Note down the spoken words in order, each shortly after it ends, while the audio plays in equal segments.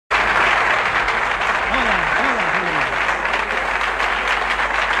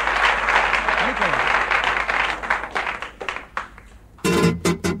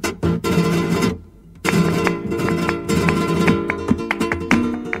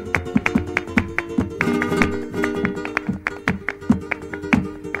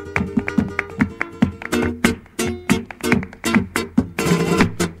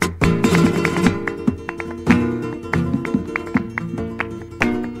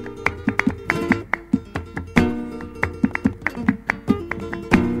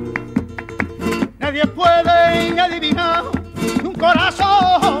nadie puede adivinar un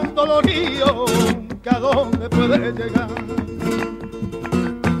corazón dolorido que a dónde puede llegar.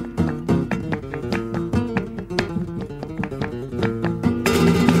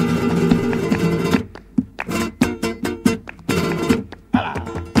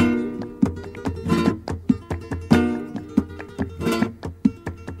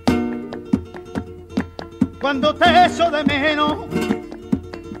 Cuando te echo de menos,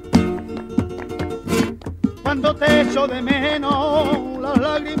 cuando te echo de menos, las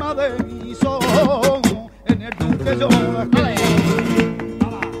lágrimas de mis ojos en el que yo las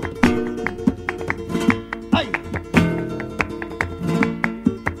 ¡ay!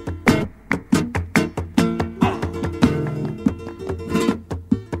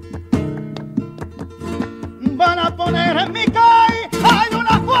 Van a poner en mi calle, hay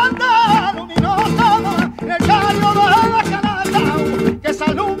unas cuantas luminosas en el barrio de la canasta que se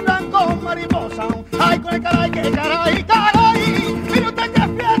alumbran con mariposa. Ay, con el caray, que caray, caray, mire usted que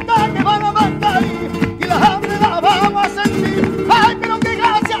fiesta que van a mandar y la hambre la vamos a sentir. Ay, pero qué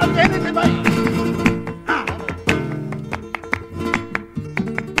gracia tiene este país.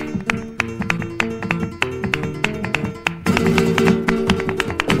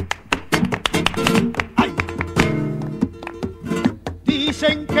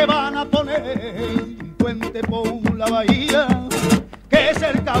 Dicen que van a poner un puente por la bahía, que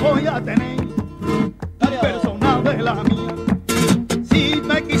cerca voy a tener personal de la mía. Si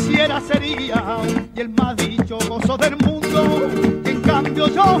me quisiera sería y el más dicho gozo del mundo, y en cambio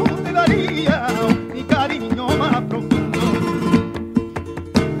yo